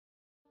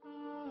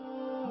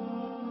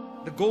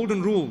The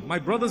golden rule. My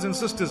brothers and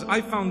sisters,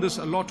 I found this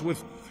a lot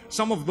with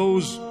some of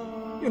those,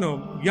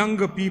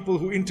 younger people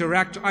who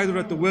interact either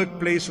at the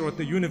workplace or at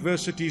the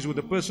universities with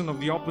a person of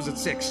the opposite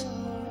sex.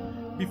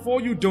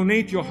 Before you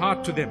donate your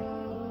heart to them,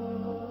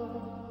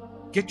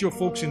 get your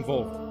folks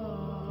involved.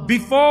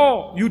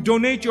 Before you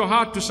donate your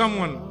heart to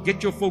someone,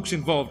 get your folks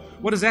involved.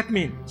 What does that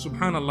mean?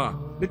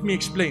 Subhanallah. Let me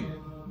explain.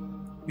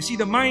 You see,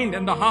 the mind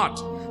and the heart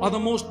are the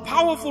most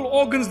powerful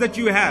organs that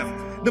you have.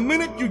 The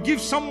minute you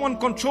give someone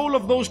control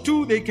of those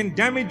two, they can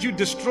damage you,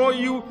 destroy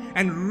you,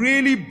 and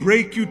really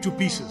break you to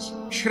pieces,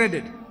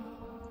 shredded.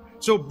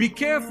 So be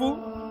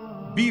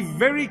careful, be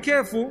very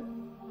careful.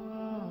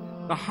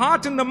 The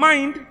heart and the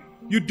mind,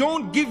 you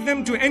don't give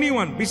them to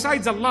anyone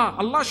besides Allah.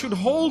 Allah should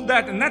hold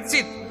that, and that's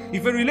it.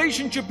 If a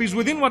relationship is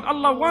within what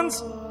Allah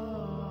wants,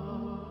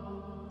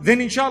 then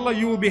inshallah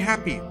you will be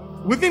happy.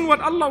 Within what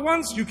Allah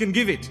wants, you can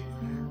give it.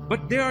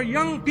 But there are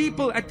young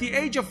people at the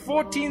age of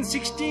 14,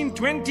 16,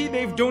 20,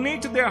 they've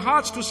donated their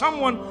hearts to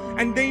someone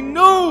and they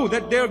know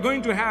that they're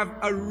going to have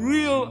a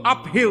real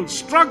uphill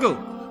struggle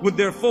with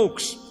their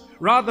folks.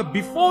 Rather,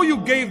 before you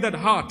gave that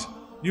heart,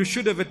 you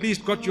should have at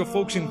least got your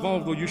folks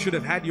involved, or you should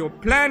have had your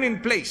plan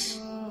in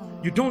place.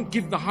 You don't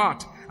give the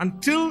heart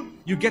until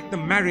you get the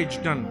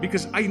marriage done.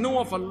 Because I know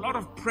of a lot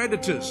of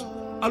predators.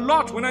 A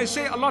lot. When I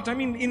say a lot, I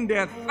mean in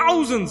their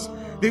thousands.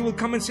 They will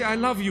come and say, I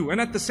love you. And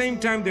at the same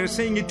time, they're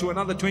saying it to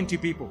another 20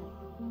 people.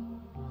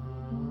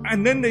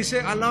 And then they say,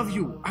 I love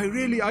you. I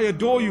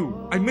adore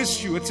you. I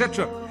miss you,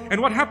 etc.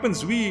 And what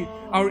happens?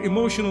 Our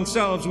emotional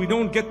selves, we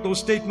don't get those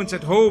statements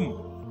at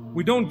home.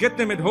 We don't get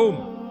them at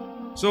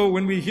home. So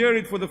when we hear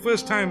it for the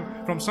first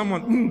time from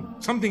someone,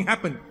 something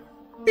happened.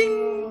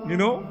 Bing!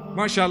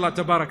 MashaAllah,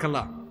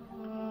 tabarakallah.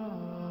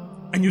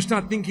 And you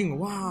start thinking,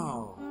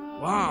 wow,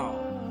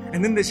 wow.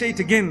 And then they say it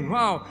again,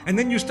 wow. And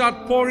then you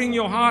start pouring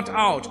your heart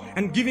out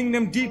and giving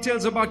them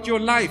details about your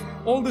life.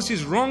 All this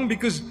is wrong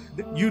because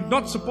you're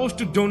not supposed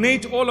to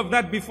donate all of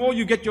that before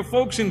you get your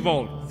folks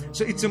involved.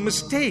 So it's a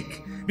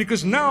mistake,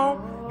 because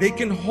now they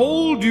can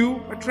hold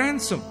you at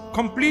ransom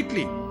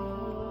completely.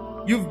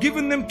 You've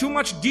given them too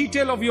much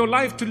detail of your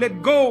life to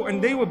let go,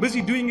 and they were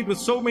busy doing it with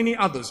so many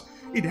others.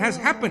 It has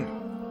happened.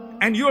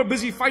 And you're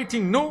busy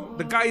fighting. No,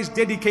 the guy is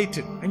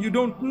dedicated and you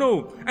don't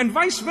know. And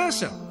vice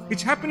versa.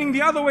 It's happening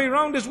the other way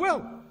around as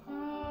well.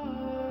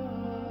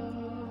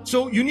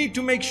 So you need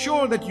to make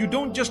sure that you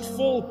don't just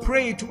fall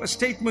prey to a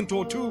statement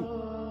or two.